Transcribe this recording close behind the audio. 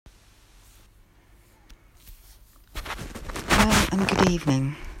and good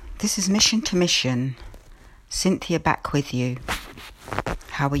evening. This is Mission to Mission. Cynthia back with you.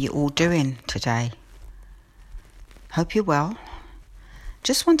 How are you all doing today? Hope you're well.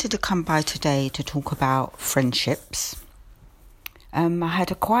 Just wanted to come by today to talk about friendships. I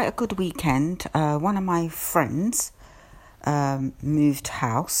had quite a good weekend. One of my friends moved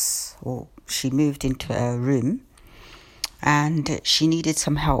house, or she moved into a room, and she needed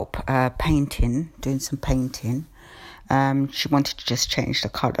some help doing some painting. She wanted to just change the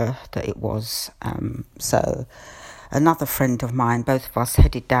colour that it was. So another friend of mine, both of us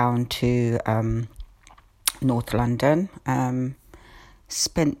headed down to North London.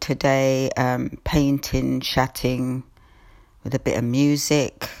 Spent today painting, chatting with a bit of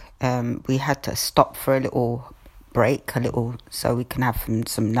music. We had to stop for a little break, so we can have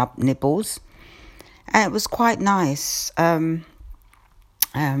some nibbles. And it was quite nice.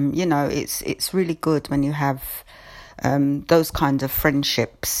 It's really good when you have those kinds of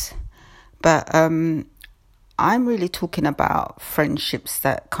friendships. But I'm really talking about friendships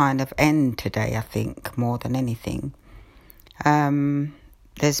that kind of end today, I think, more than anything.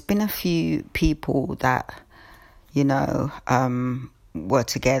 There's been a few people that, were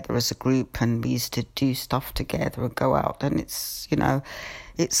together as a group, and we used to do stuff together and go out, and it's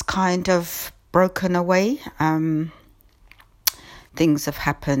kind of broken away. Things have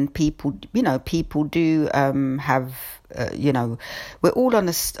happened. People do have, we're all on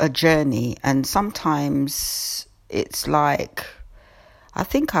a journey, and sometimes it's like, I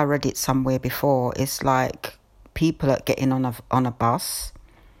think I read it somewhere before, it's like people are getting on a bus,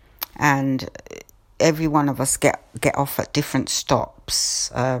 and every one of us get off at different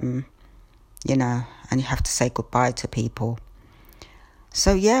stops, and you have to say goodbye to people.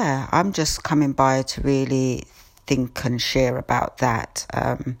 So yeah, I'm just coming by to really think and share about that.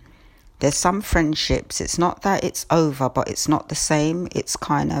 There's some friendships, it's not that it's over, but it's not the same. It's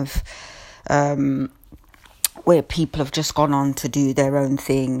kind of where people have just gone on to do their own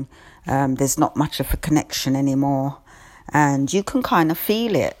thing. There's not much of a connection anymore, and you can kind of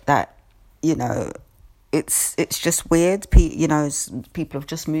feel it that it's just weird. People have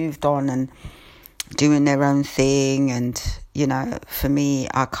just moved on and doing their own thing, and for me,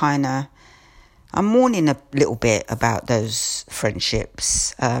 I'm mourning a little bit about those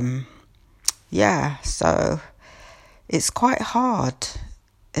friendships. So it's quite hard,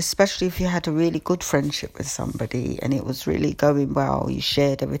 especially if you had a really good friendship with somebody and it was really going well. You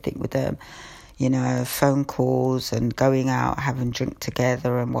shared everything with them, phone calls and going out, having drink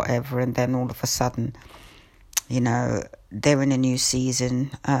together and whatever. And then all of a sudden, they're in a new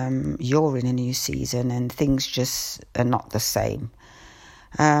season, you're in a new season, and things just are not the same.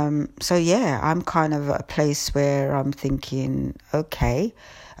 I'm kind of at a place where I'm thinking, okay,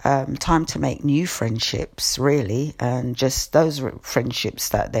 time to make new friendships, really, and just those friendships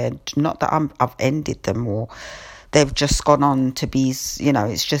that they're not that I've ended them, or they've just gone on to be,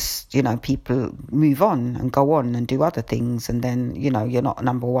 it's just, people move on and go on and do other things, and then, you're not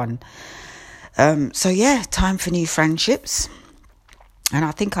number one. Time for new friendships. And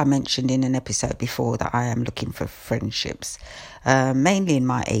I think I mentioned in an episode before that I am looking for friendships, mainly in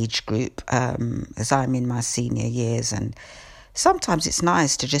my age group, as I'm in my senior years. And sometimes it's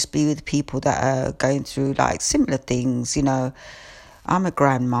nice to just be with people that are going through like similar things. I'm a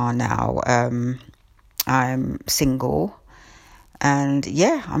grandma now. I'm single. And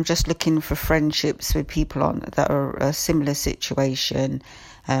I'm just looking for friendships with people that are a similar situation.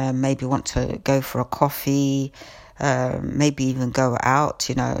 Maybe want to go for a coffee. Maybe even go out,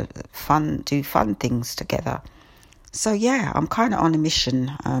 do fun things together. So I'm kind of on a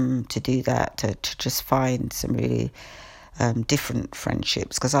mission to do that, to just find some really different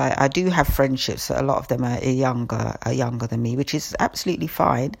friendships, because I do have friendships. A lot of them are younger than me, which is absolutely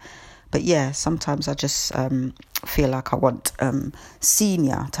fine. But sometimes I just feel like I want to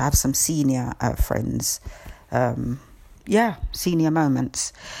have some senior friends. Senior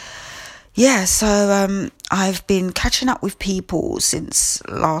moments. So I've been catching up with people since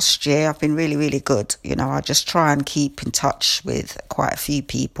last year. I've been really, really good. I just try and keep in touch with quite a few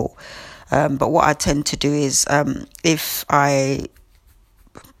people. But what I tend to do is if I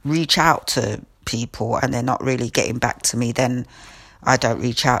reach out to people and they're not really getting back to me, then I don't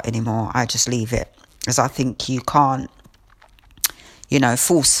reach out anymore. I just leave it, because I think you can't,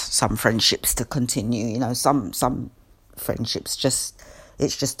 force some friendships to continue. Some friendships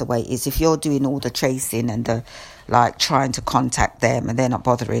it's just the way it is. If you're doing all the chasing and the trying to contact them and they're not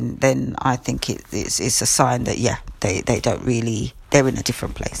bothering, then I think it's a sign that they don't really, they're in a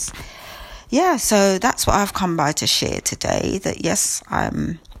different place. So that's what I've come by to share today. That yes,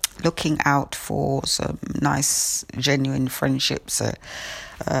 I'm looking out for some nice, genuine friendships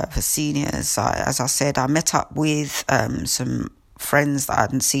for seniors. As I said, I met up with some friends that I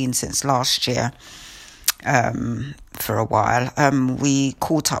hadn't seen since last year for a while. We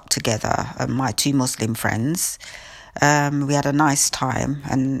caught up together, my two Muslim friends. We had a nice time,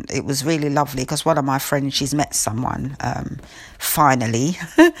 and it was really lovely because one of my friends, she's met someone finally,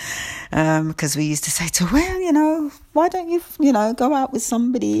 because we used to say to her, well, why don't you go out with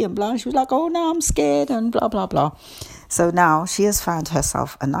somebody, and blah. She was like, oh no, I'm scared, and blah blah blah. So now she has found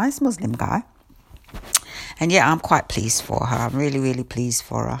herself a nice Muslim guy, and yeah, I'm quite pleased for her. I'm really, really pleased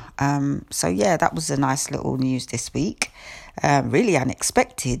for her. So yeah, that was a nice little news this week. Really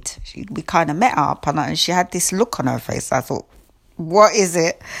unexpected. We kind of met up, and she had this look on her face. I thought, what is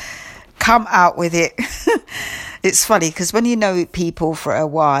it? Come out with it. It's funny because when you know people for a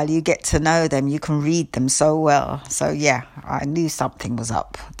while, you get to know them, you can read them so well. So yeah, I knew something was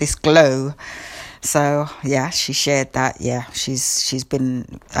up, this glow. So yeah, she shared that. Yeah, she's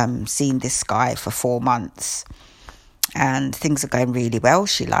been seeing this guy for 4 months, and things are going really well.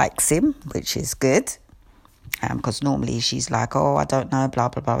 She likes him, which is good. Because normally she's like, oh, I don't know, blah,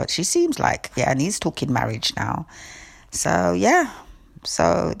 blah, blah. But she seems like, yeah, and he's talking marriage now. So, yeah.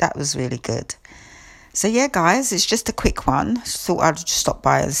 So that was really good. So, yeah, guys, it's just a quick one. Thought I'd just stop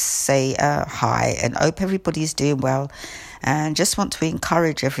by and say hi, and hope everybody's doing well. And just want to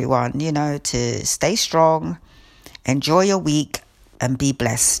encourage everyone, to stay strong, enjoy your week, and be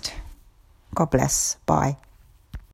blessed. God bless. Bye.